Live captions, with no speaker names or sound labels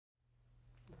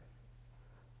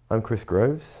I'm Chris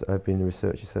Groves. I've been a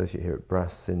research associate here at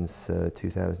BRAS since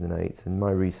 2008, and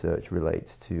my research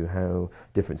relates to how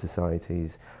different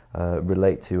societies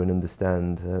relate to and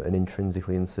understand an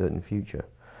intrinsically uncertain future.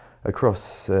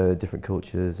 Across different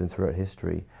cultures and throughout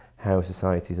history, how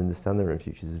societies understand their own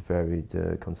futures has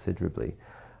varied considerably.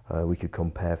 We could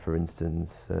compare, for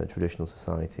instance, traditional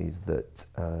societies that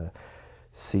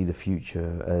see the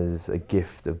future as a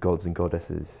gift of gods and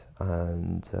goddesses,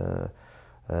 and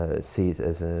see it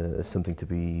as something to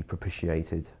be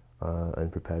propitiated and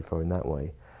prepared for in that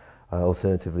way.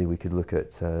 Alternatively, we could look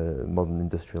at modern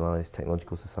industrialised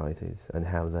technological societies and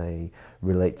how they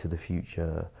relate to the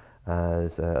future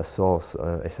as a source,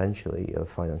 essentially, of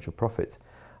financial profit,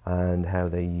 and how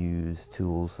they use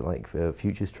tools like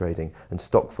futures trading and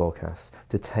stock forecasts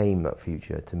to tame that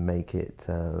future, to make it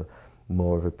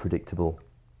more of a predictable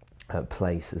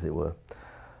place, as it were.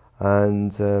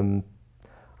 And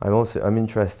I'm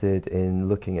interested in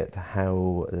looking at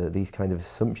how these kind of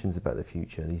assumptions about the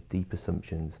future, these deep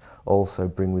assumptions, also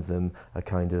bring with them a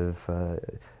kind of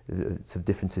sort of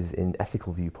differences in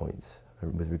ethical viewpoints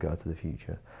with regard to the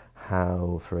future.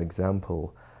 How, for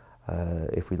example,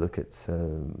 if we look at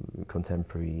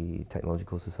contemporary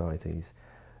technological societies,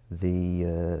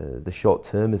 the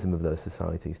short-termism of those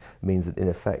societies means that, in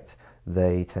effect,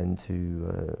 they tend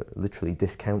to literally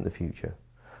discount the future,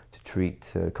 to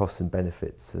treat costs and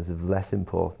benefits as of less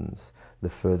importance the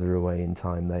further away in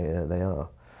time they are.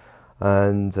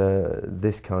 And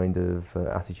this kind of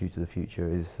attitude to the future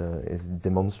is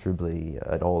demonstrably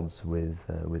at odds with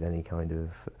any kind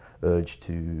of urge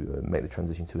to make the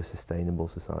transition to a sustainable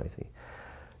society.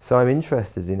 So I'm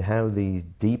interested in how these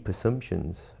deep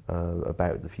assumptions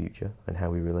about the future and how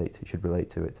we should relate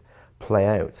to it play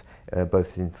out,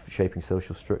 both in shaping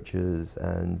social structures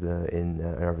and in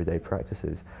our everyday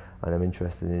practices. And I'm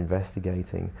interested in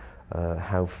investigating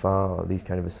how far these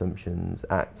kind of assumptions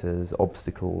act as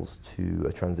obstacles to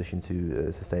a transition to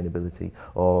sustainability,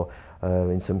 or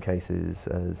in some cases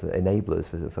as enablers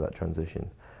for that transition.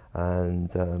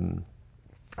 And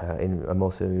I'm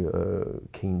also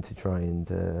keen to try and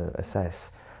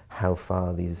assess how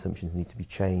far these assumptions need to be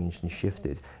changed and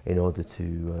shifted in order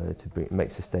to make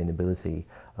sustainability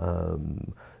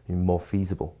more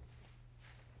feasible.